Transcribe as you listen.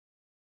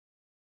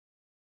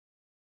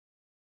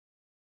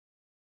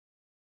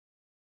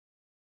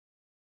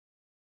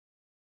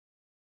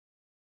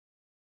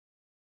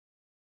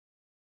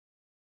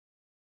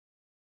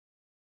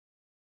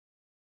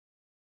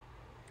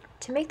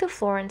To make the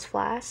Florence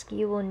Flask,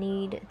 you will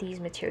need these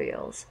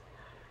materials.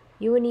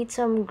 You will need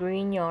some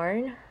green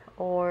yarn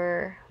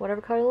or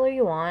whatever color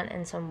you want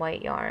and some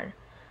white yarn.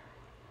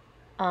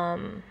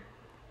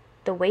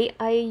 The weight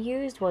I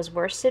used was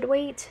worsted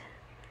weight,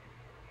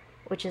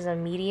 which is a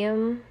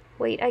medium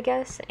weight, I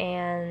guess,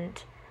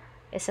 and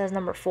it says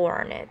number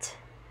 4 on it.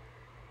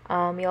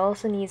 You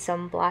also need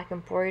some black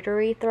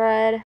embroidery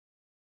thread,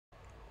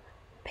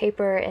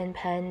 paper and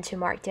pen to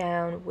mark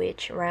down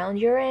which round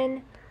you're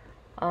in,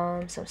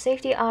 some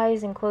safety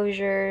eyes and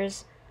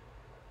closures,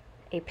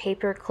 a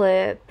paper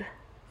clip,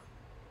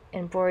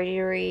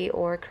 embroidery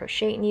or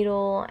crochet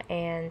needle,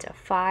 and a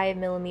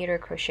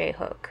 5mm crochet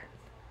hook.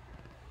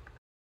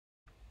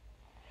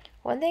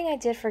 One thing I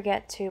did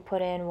forget to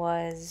put in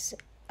was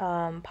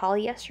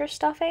polyester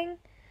stuffing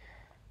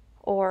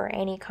or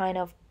any kind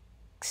of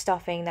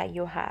stuffing that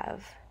you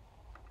have.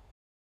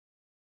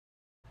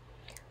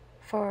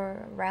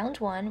 For round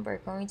 1, we're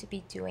going to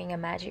be doing a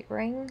magic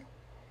ring,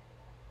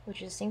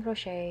 which is single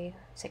crochet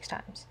 6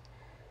 times.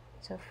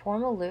 So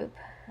form a loop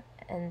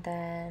and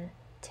then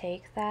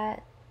take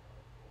that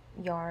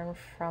yarn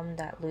from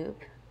that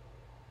loop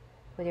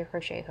with your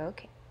crochet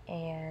hook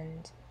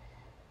and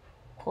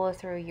pull it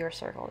through your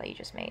circle that you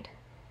just made.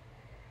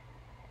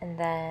 And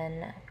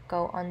then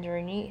go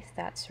underneath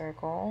that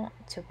circle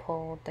to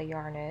pull the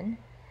yarn in,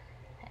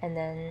 and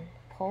then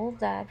pull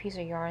that piece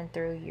of yarn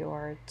through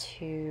your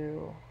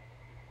 2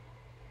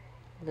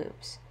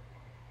 loops.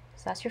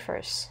 So that's your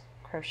first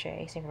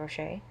crochet, single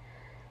crochet.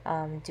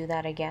 Do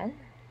that again,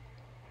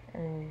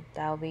 and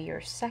that'll be your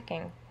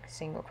second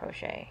single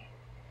crochet.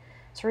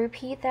 So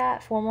repeat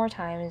that 4 more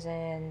times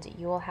and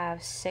you will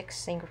have 6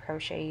 single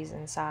crochets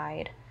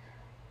inside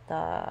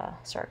the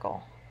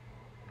circle.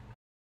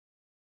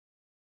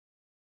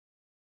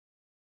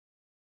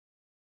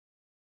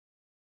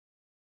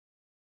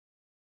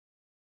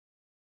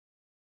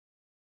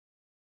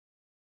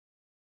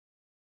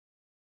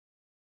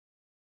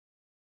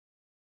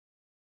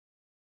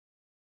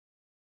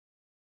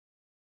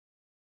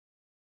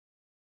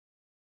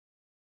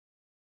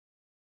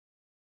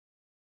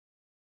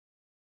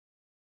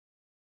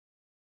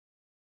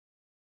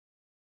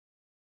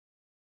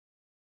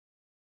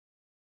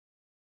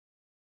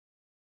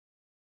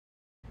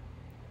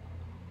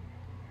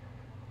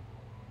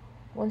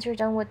 Once you're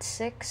done with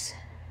 6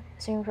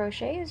 single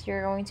crochets,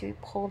 you're going to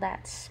pull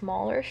that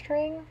smaller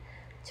string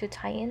to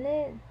tighten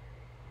it,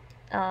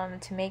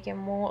 to make it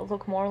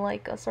look more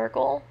like a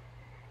circle.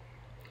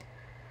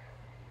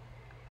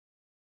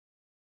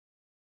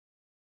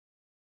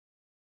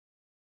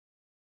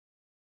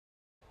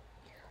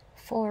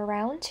 For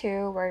round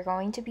 2, we're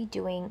going to be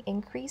doing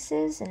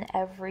increases in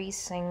every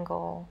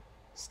single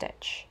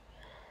stitch.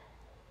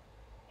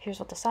 Here's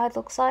what the side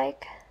looks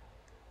like.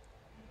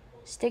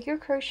 Stick your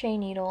crochet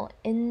needle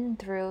in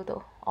through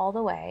all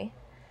the way,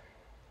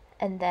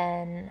 and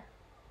then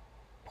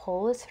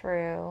pull it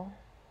through.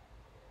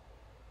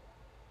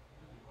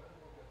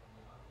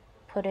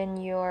 Put in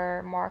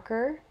your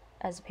marker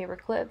as a paper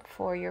clip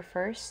for your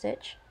first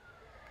stitch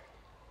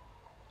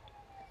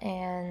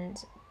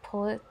and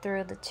pull it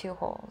through the 2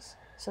 holes.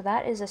 So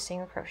that is a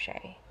single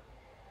crochet.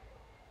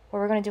 But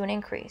we're going to do an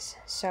increase.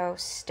 So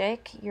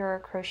stick your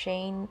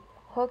crochet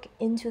hook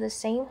into the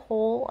same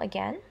hole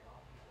again,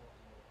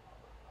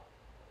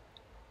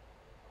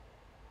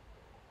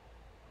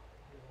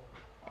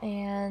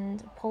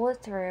 and pull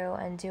it through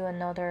and do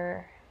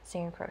another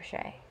single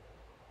crochet.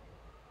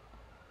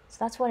 So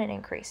that's what an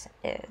increase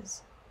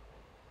is.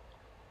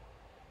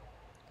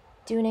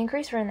 Do an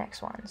increase for the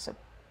next one. So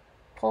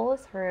pull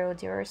it through,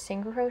 do a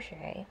single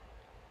crochet,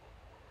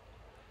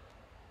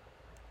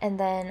 and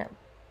then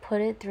put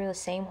it through the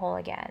same hole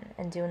again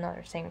and do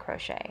another single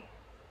crochet.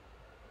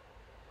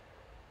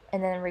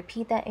 And then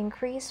repeat that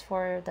increase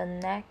for the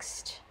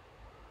next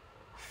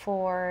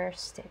 4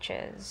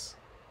 stitches.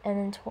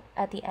 And then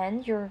at the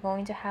end, you're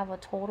going to have a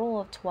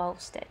total of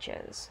 12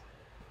 stitches.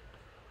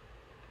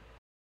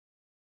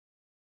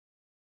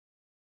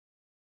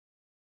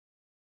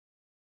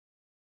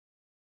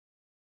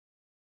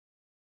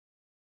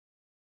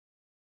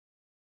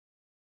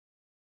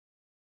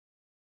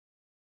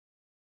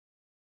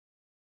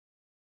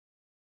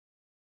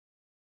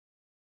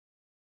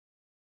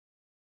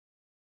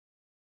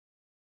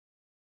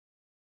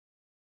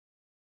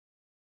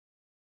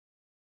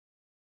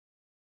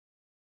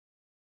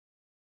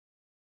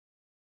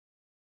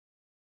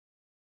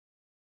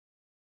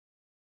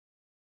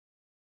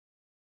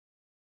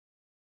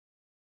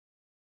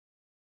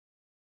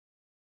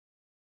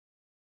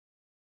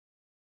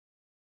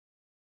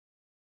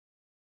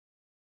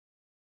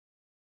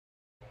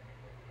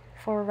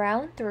 For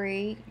round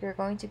 3, you're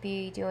going to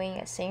be doing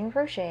a single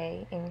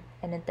crochet and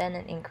then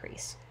an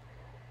increase.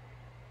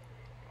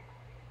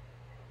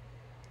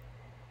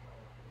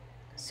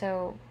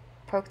 So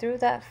poke through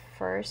that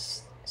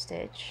first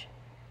stitch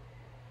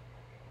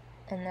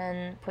and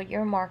then put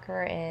your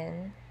marker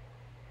in,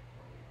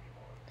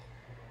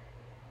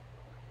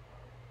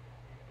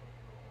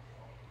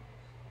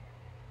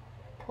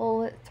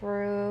 pull it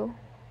through,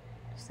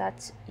 so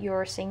that's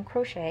your single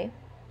crochet,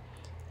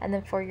 And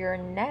then for your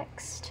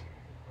next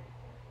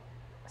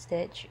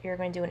stitch, you're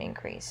going to do an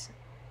increase,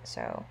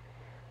 so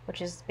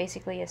which is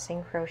basically a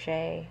single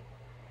crochet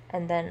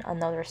and then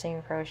another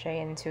single crochet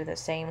into the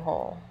same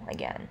hole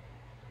again.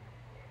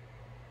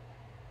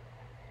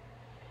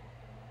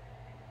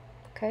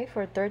 Okay,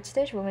 for third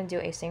stitch, we're going to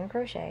do a single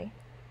crochet,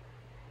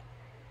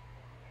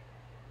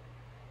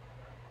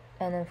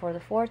 and then for the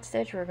fourth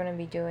stitch, we're going to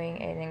be doing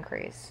an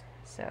increase,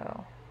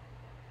 so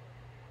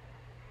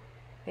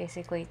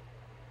basically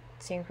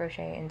single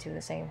crochet into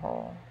the same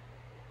hole,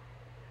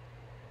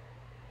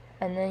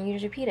 and then you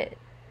just repeat it.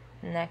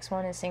 The next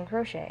one is single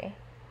crochet,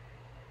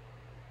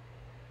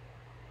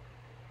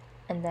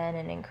 and then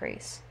an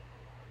increase.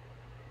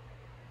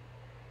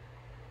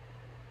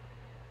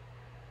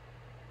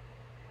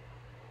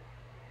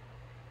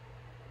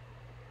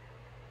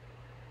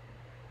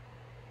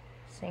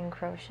 Single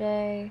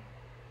crochet,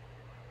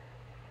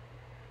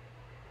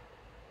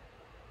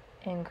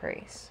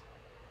 increase.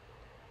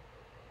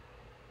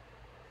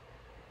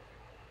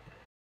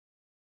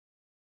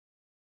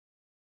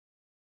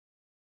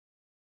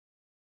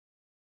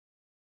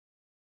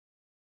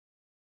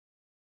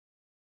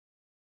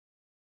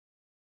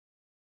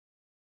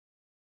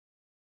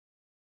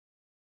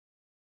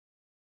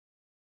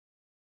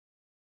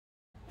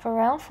 For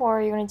round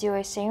 4, you're going to do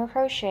a single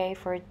crochet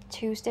for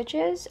 2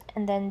 stitches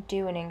and then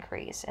do an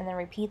increase, and then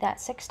repeat that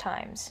 6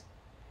 times.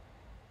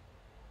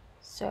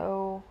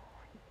 So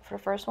for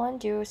the first one,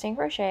 do a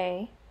single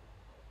crochet,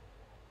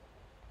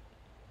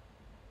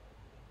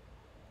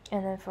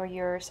 and then for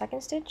your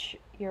second stitch,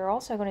 you're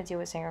also going to do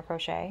a single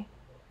crochet,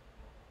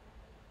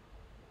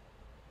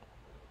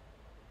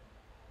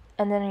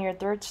 and then in your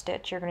third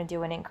stitch, you're going to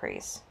do an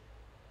increase.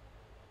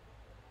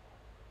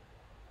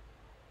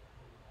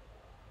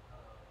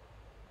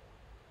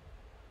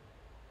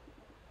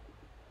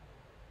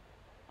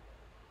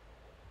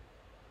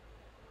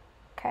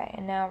 Okay,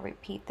 and now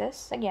repeat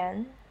this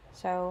again.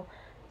 So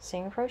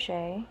single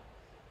crochet,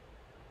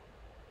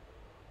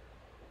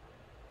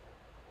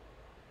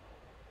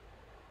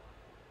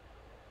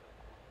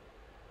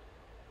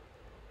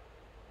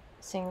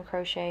 single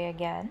crochet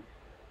again,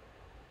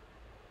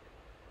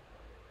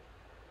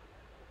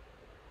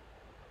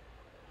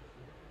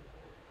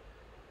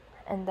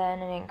 and then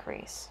an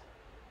increase.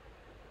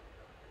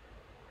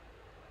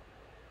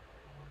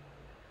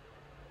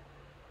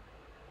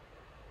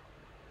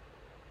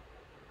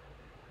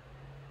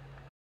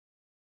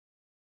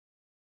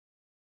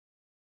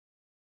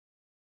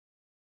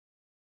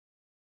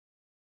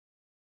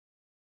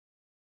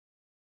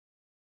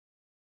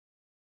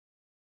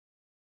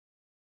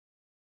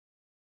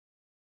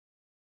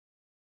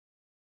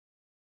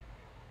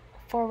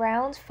 For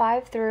rounds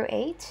 5 through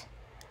 8,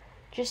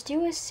 just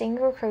do a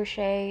single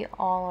crochet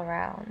all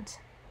around.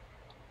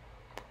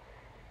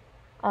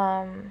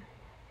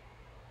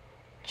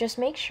 Just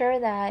make sure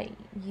that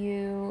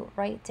you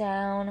write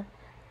down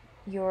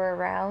your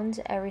rounds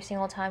every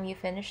single time you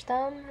finish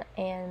them,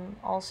 and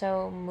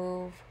also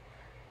move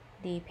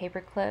the paper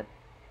clip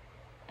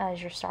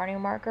as your starting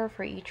marker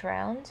for each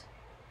round,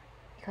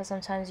 because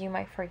sometimes you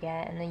might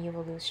forget and then you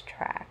will lose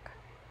track.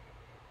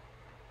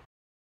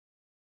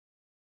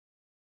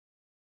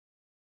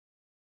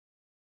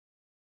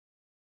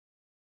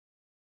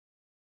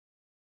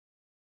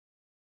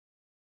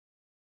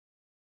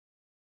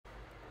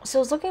 So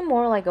it's looking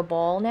more like a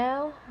ball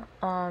now.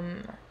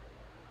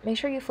 Make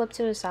sure you flip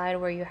to the side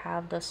where you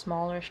have the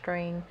smaller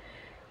string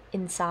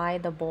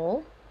inside the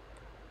bowl,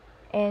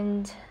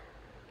 and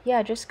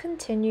yeah, just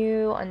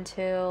continue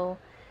until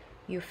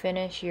you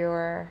finish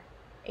your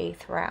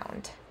 8th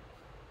round.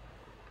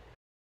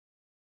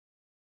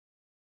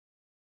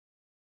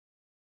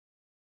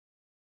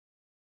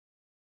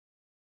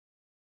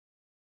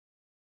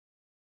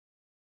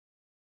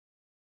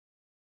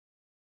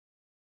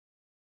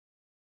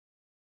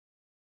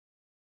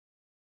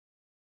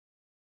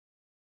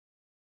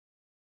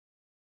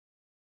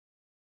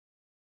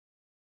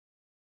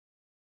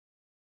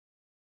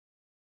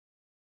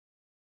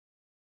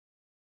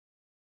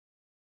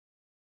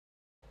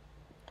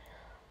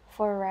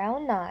 For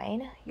round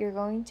 9, you're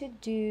going to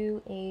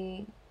do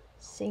a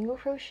single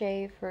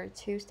crochet for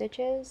 2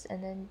 stitches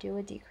and then do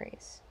a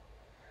decrease.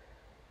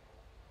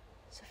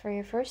 So for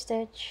your first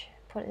stitch,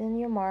 put in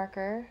your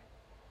marker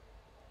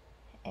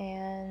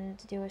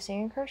and do a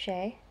single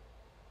crochet.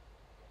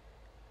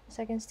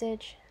 Second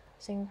stitch,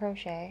 single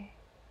crochet.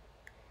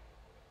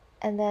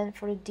 And then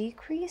for the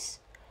decrease,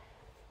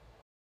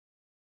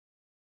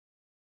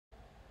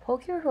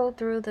 poke your hole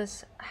through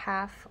this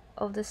half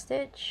of the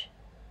stitch,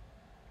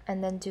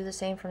 and then do the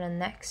same for the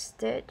next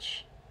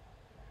stitch,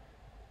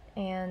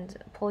 and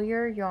pull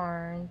your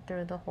yarn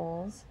through the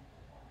holes,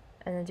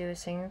 and then do a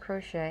single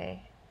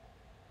crochet.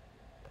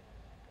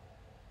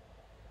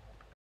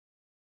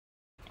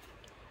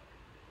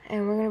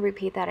 And we're going to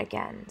repeat that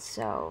again.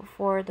 So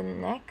for the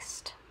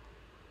next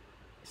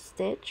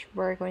stitch,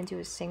 we're going to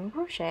do a single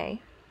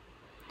crochet,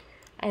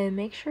 and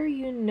make sure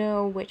you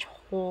know which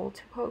hole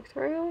to poke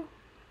through.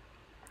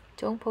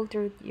 Don't poke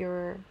through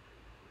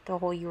the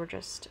hole you were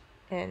just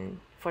in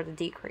for the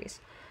decrease.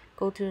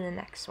 go to the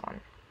next one.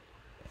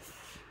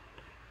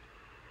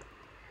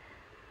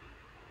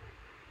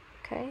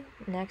 Okay,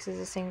 next is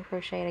a single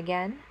crochet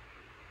again,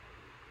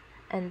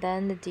 and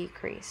then the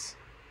decrease.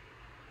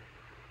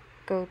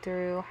 Go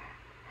through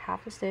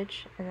half a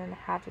stitch and then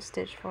half a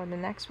stitch for the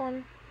next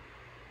one.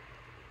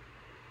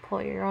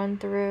 Pull your yarn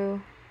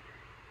through,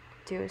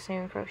 do a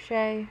single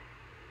crochet,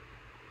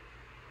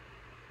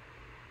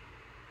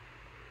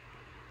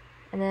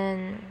 and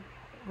then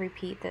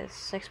repeat this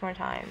 6 more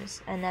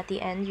times, and at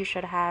the end you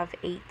should have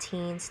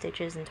 18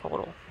 stitches in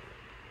total.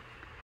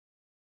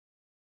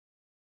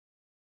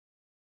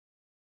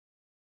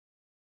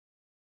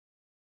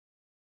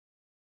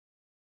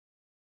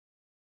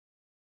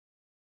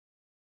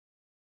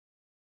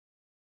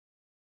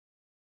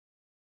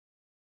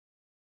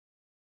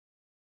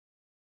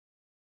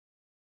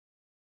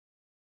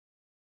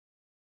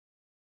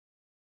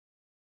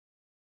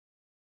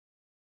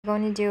 We're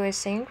going to do a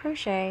single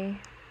crochet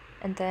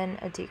and then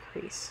a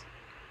decrease.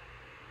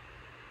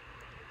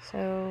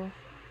 So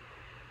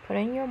put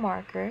in your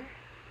marker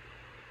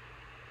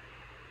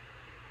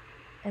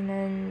and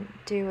then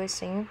do a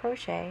single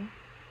crochet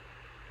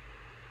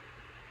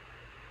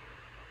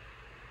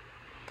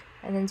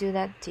and then do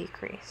that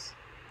decrease.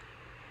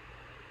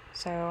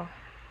 So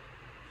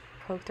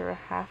poke through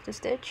half the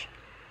stitch,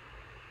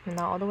 not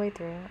all the way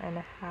through, and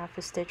a half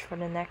a stitch for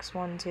the next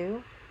one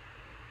too.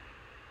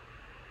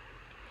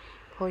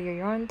 Pull your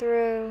yarn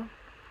through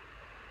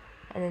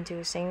and then do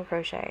a single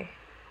crochet,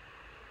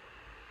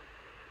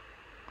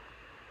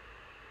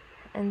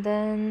 and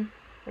then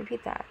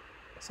repeat that.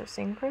 So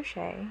single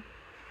crochet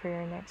for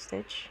your next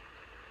stitch,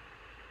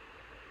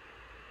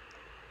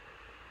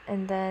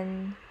 and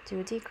then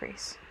do a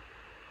decrease,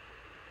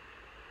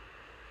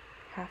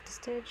 half the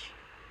stitch,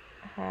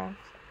 half,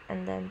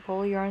 and then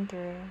pull yarn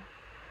through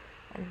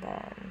and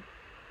then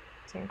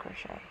single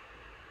crochet.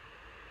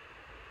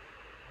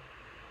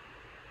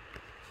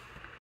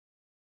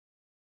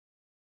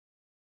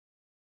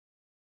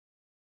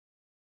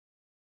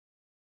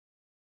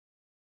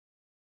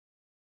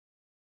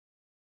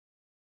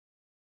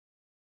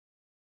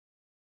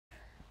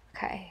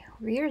 Okay,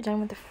 we are done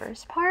with the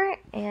first part,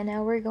 and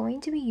now we're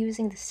going to be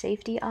using the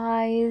safety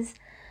eyes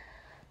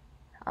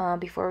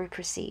before we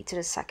proceed to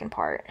the second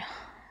part.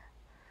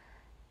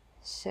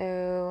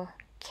 So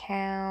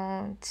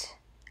count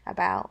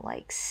about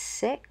like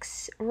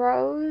 6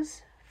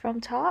 rows from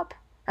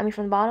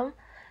the bottom,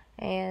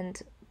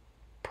 and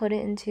put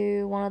it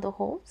into one of the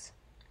holes,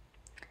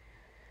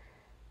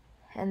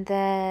 and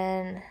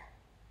then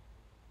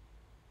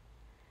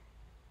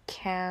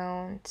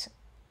count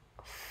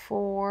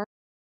 4.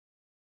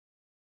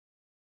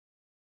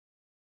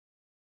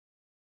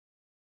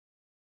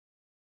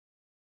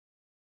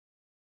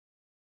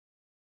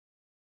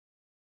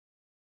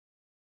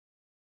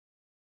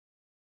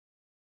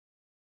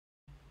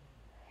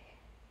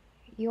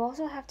 You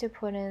also have to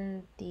put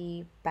in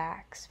the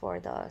backs for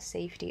the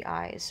safety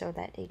eyes so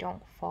that they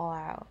don't fall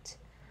out.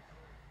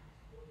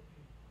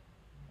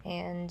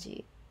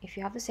 And if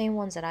you have the same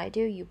ones that I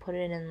do, you put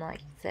it in like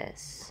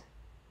this.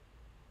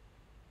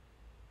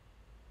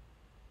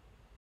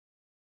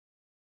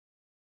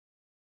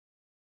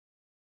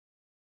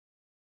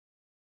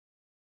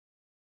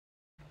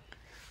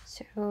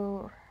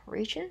 So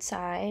reach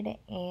inside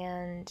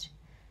and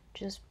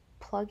just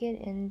plug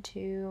it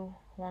into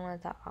one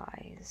of the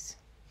eyes.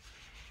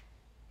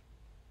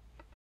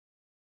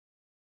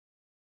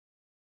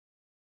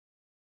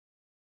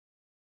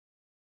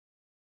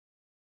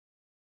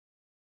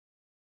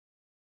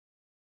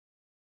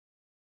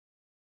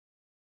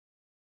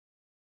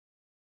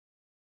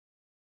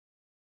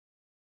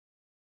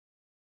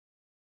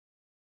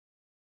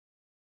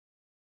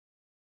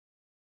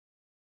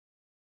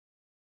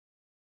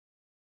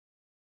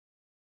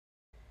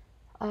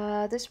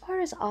 This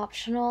part is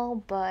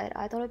optional, but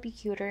I thought it'd be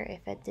cuter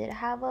if it did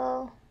have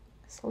a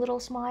little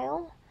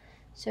smile.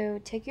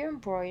 So take your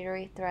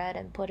embroidery thread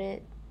and put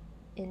it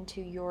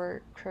into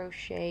your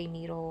crochet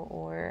needle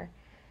or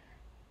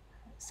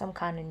some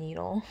kind of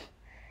needle,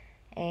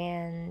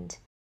 and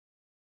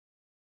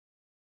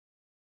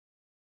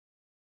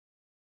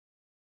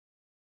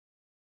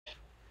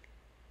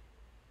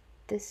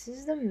this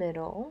is the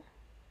middle,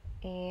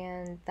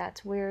 and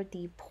that's where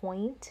the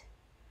point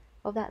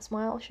of that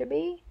smile should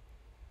be.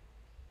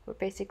 We're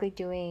basically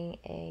doing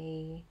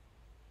a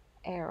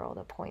arrow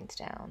that points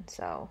down,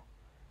 so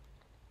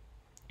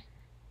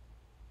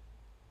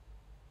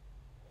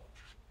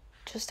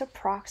just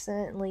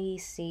approximately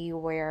see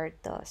where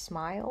the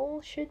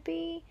smile should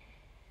be,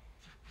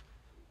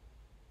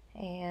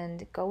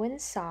 and go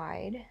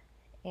inside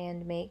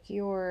and make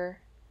your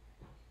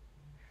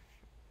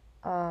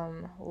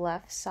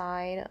left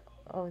side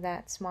of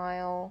that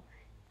smile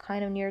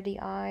kind of near the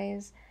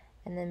eyes,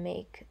 and then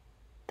make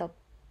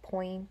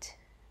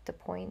the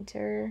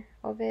pointer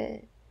of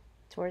it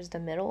towards the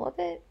middle of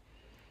it,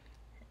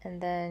 and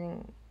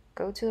then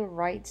go to the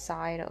right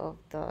side of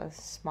the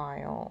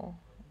smile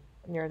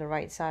near the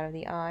right side of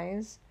the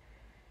eyes,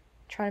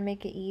 try to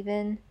make it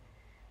even,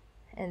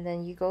 and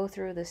then you go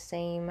through the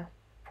same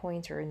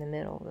pointer in the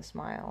middle of the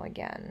smile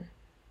again.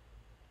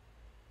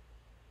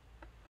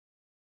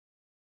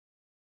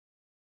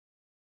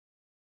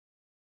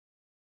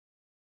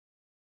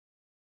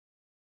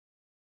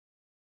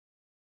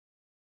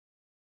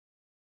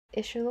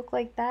 It should look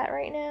like that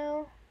right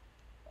now.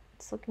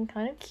 It's looking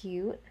kind of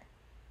cute.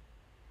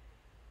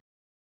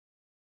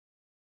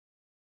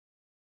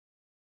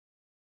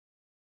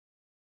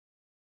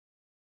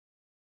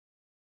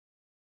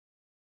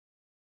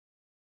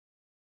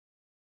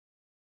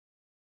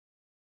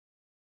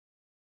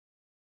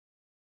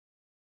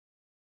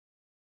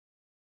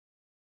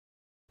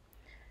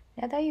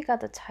 Now that you got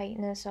the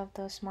tightness of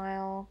the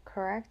smile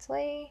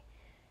correctly,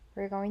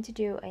 we're going to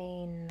do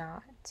a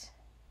knot.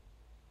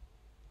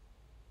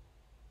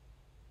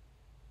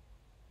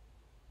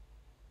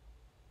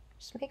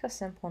 Just make a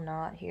simple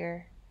knot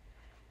here.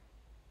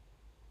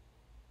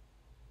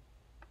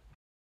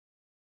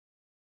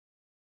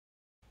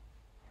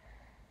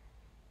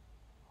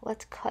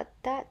 Let's cut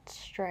that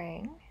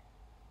string.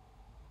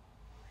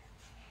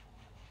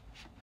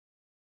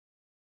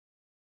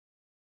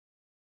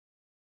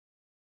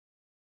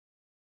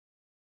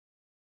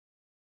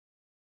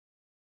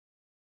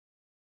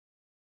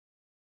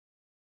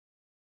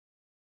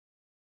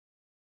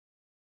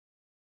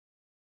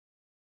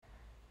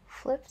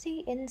 Flip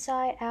the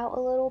inside out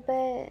a little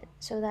bit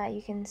so that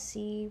you can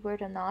see where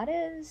the knot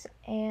is,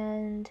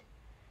 and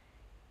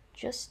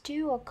just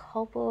do a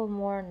couple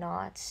more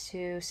knots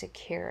to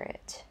secure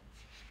it.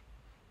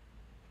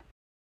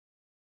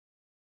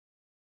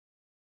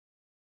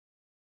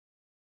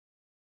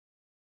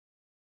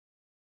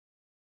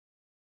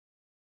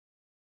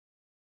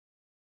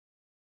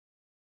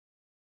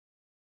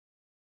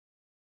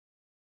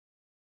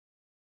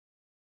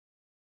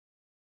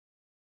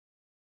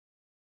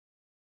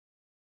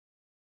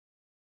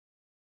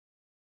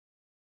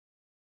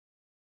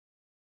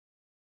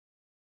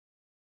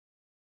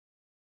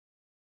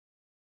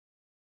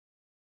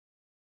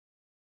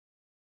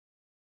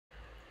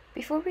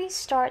 Before we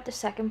start the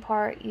second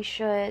part, you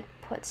should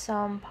put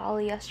some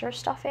polyester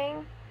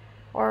stuffing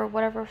or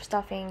whatever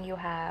stuffing you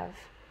have,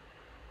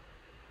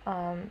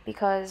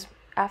 because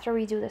after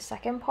we do the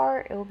second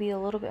part, it will be a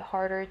little bit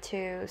harder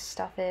to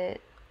stuff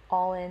it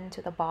all into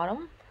the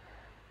bottom.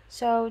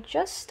 So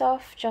just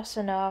stuff just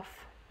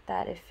enough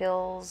that it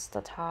fills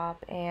the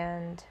top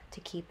and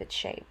to keep its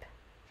shape.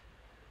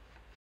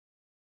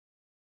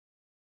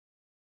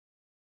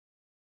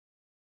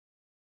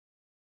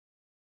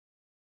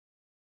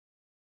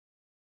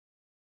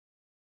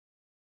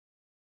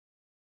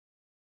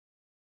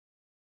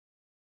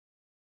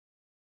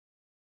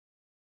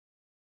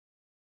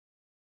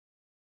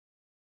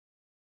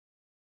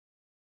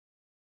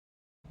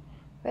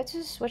 Let's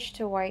just switch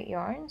to white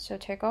yarn. So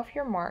take off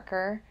your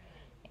marker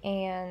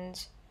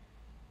and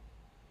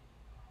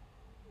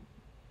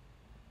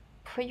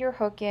put your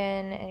hook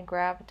in and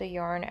grab the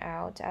yarn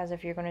out as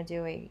if you're going to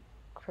do a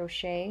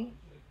crochet.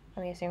 I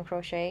mean, same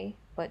crochet,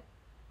 but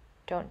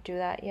don't do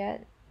that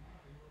yet.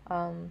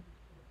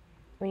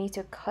 We need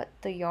to cut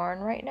the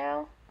yarn right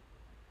now.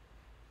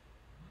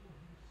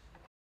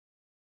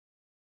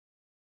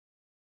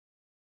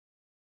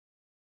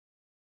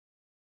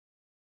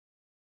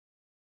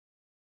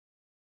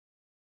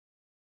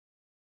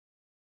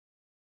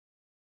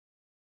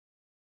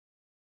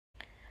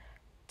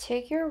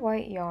 Take your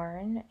white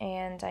yarn,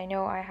 and I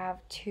know I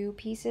have 2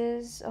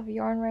 pieces of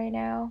yarn right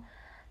now,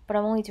 but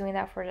I'm only doing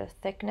that for the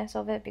thickness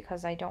of it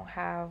because I don't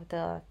have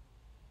the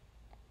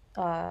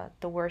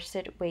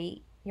worsted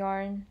weight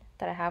yarn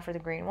that I have for the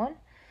green one.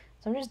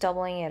 So I'm just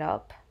doubling it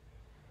up.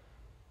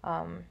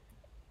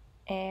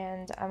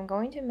 And I'm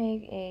going to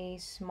make a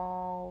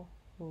small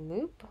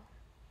loop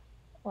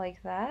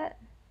like that.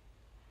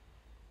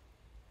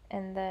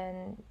 And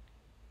then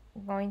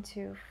I'm going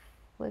to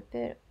flip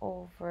it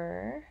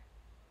over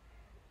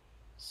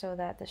so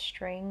that the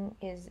string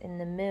is in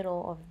the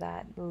middle of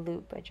that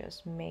loop I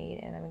just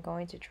made, and I'm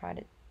going to try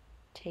to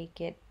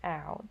take it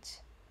out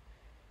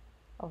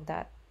of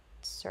that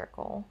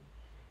circle.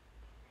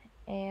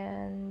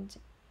 And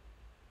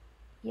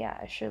yeah,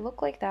 it should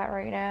look like that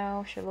right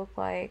now. It should look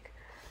like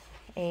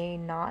a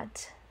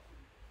knot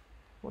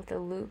with a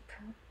loop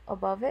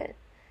above it,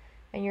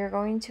 and you're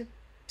going to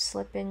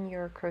slip in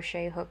your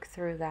crochet hook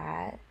through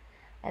that,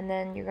 and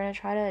then you're going to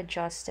try to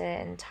adjust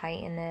it and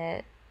tighten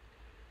it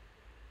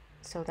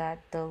so that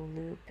the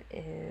loop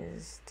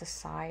is the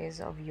size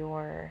of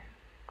your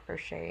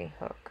crochet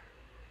hook.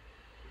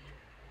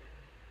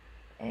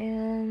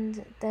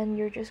 And then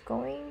you're just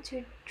going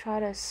to try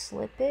to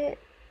slip it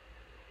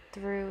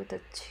through the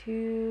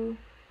two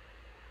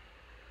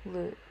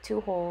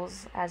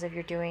holes as if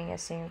you're doing a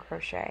single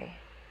crochet,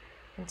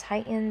 and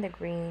tighten the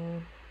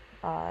green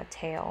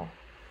tail.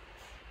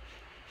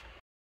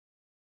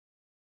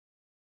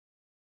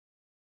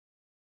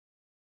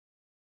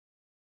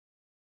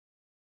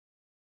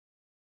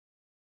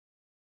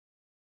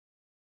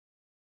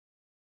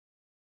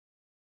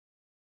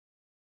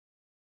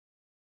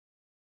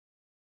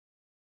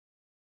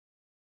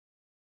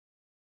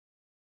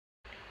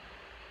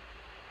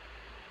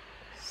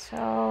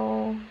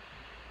 So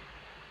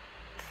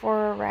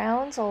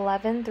rounds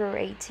 11 through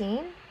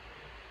 18,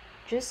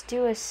 just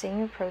do a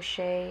single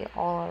crochet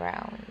all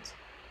around.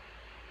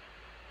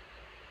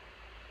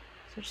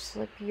 So just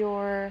slip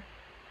your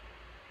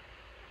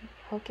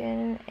hook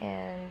in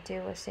and do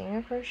a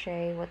single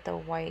crochet with the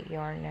white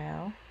yarn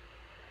now.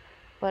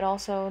 But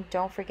also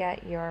don't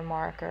forget your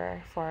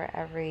marker for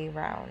every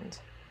round.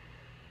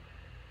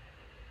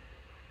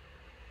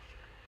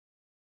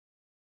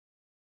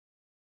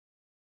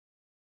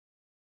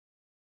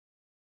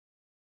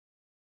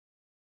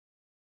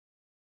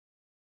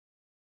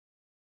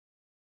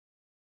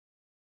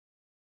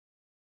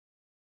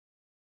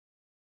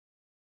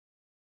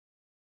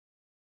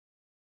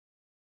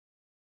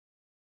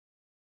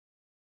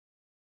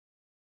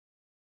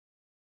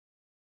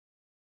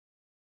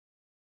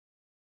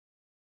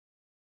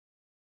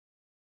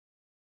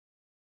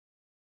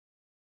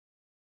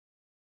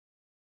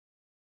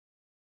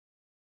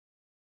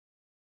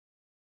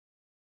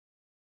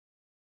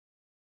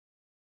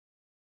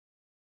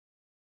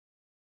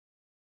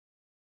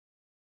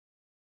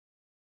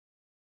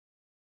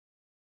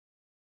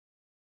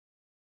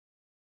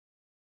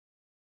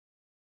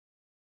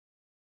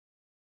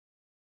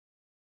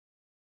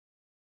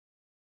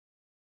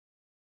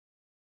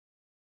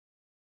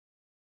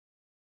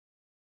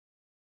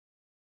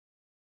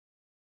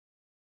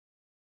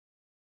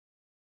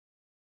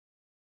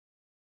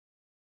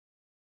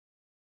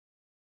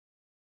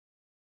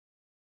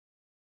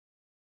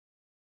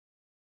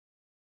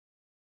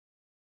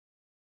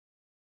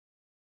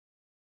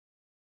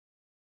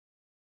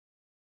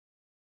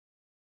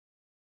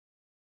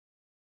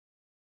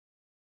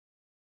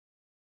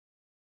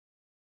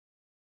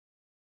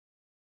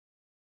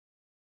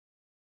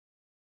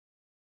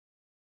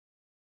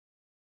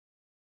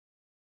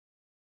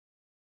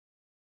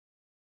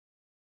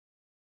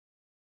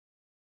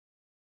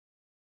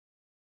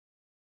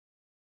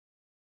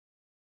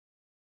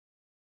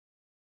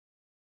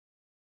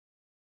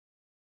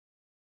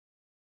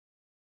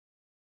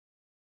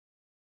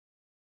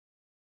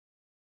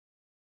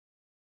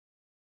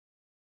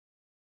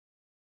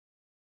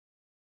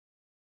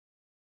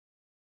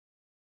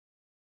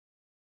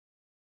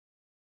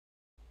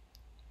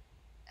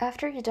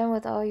 After you're done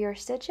with all your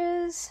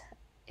stitches,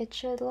 it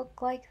should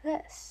look like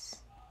this.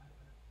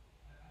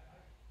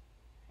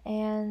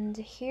 And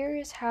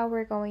here's how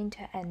we're going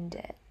to end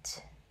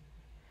it.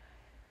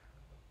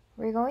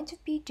 We're going to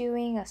be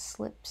doing a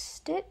slip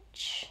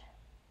stitch.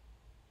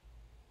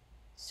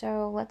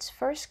 So let's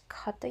first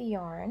cut the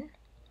yarn.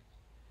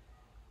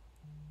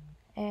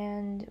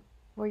 And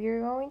what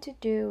you're going to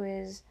do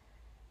is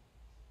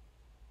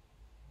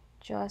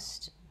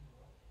just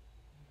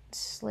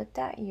slip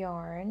that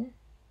yarn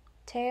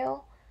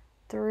tail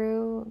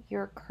through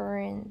your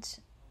current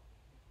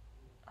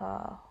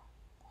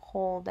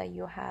hole that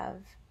you have,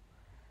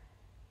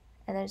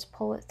 and then just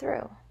pull it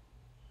through.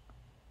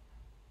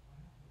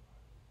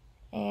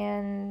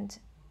 And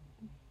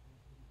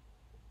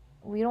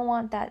we don't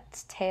want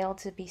that tail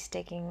to be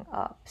sticking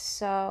up,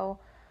 so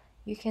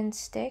you can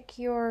stick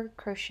your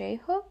crochet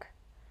hook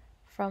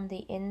from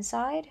the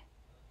inside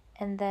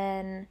and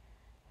then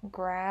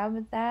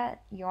grab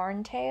that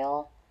yarn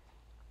tail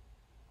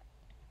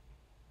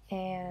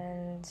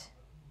and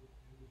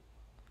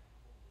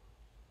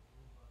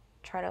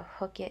try to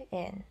hook it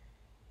in.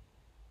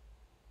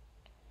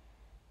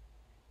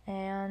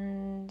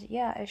 And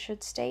yeah, it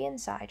should stay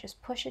inside.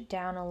 Just push it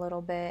down a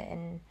little bit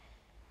and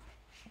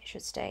it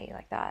should stay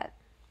like that.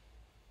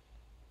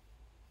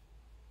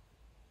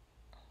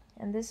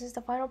 And this is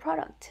the final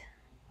product.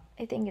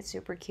 I think it's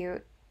super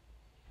cute.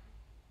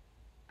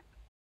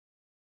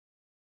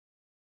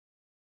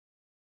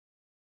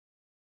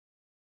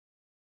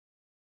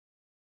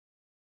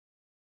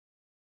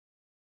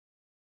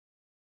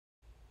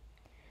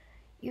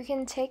 You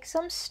can take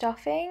some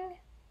stuffing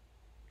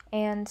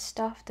and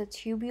stuff the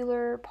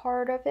tubular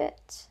part of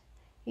it.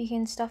 You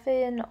can stuff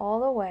it in all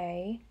the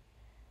way,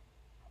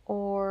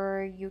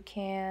 or you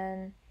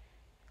can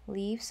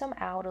leave some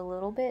out a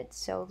little bit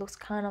so it looks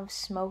kind of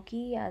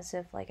smoky, as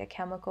if like a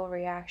chemical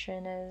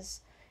reaction is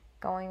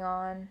going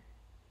on.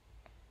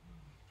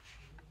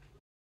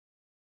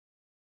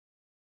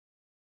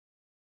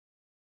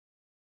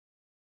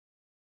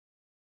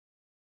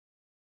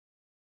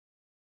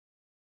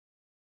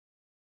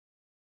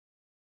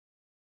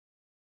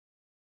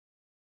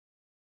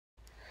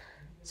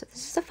 So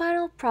this is the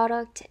final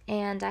product,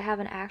 and I have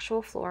an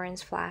actual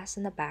Florence Flask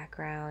in the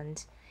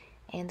background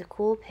and a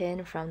cool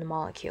pin from the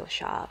Molecule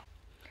shop.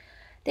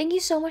 Thank you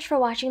so much for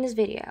watching this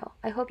video.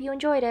 I hope you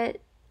enjoyed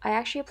it. I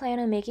actually plan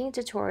on making a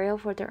tutorial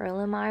for the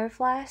Erlenmeyer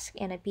flask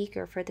and a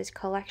beaker for this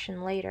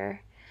collection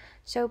later,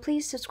 so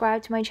please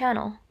subscribe to my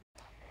channel.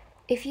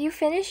 If you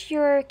finish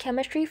your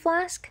chemistry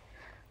flask,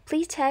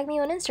 please tag me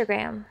on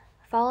Instagram.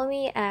 Follow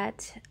me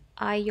at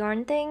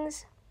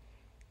 @IYarnThings.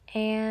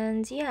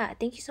 And yeah,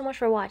 thank you so much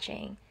for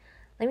watching.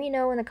 Let me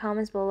know in the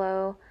comments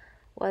below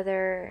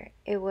whether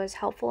it was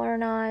helpful or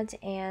not,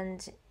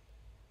 and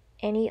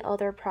any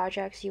other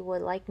projects you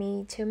would like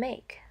me to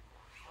make.